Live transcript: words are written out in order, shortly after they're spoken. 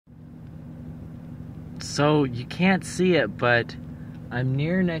So you can't see it, but I'm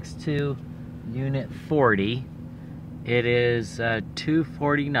next to Unit 40. It is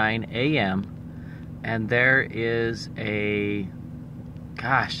 2:49 a.m. and there is a,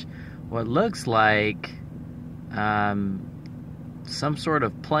 what looks like some sort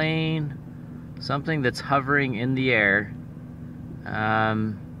of plane, something that's hovering in the air,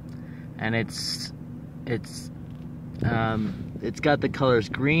 and it's got the colors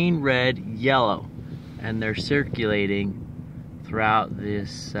green, red, yellow, and they're circulating throughout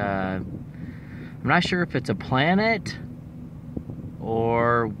this. I'm not sure if it's a planet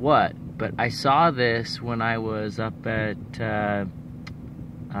or what, but I saw this when I was up at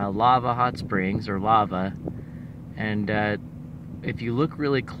Lava Hot Springs, or Lava, and if you look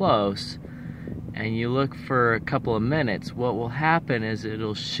really close and you look for a couple of minutes, what will happen is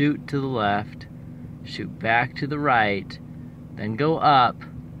it'll shoot to the left, shoot back to the right, then go up,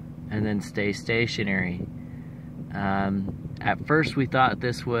 and then stay stationary. At first we thought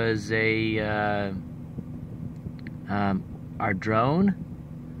this was our drone,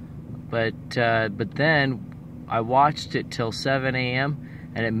 but then I watched it till 7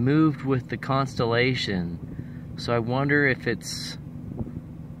 a.m. and it moved with the constellation. So I wonder if it's,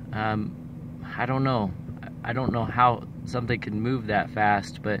 I don't know how something can move that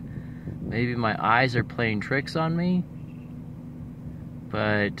fast, but maybe my eyes are playing tricks on me.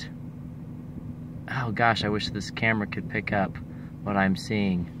 But oh gosh, I wish this camera could pick up what I'm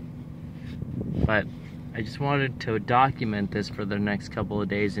seeing. But I just wanted to document this for the next couple of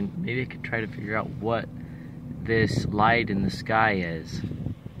days, and maybe I could try to figure out what this light in the sky is.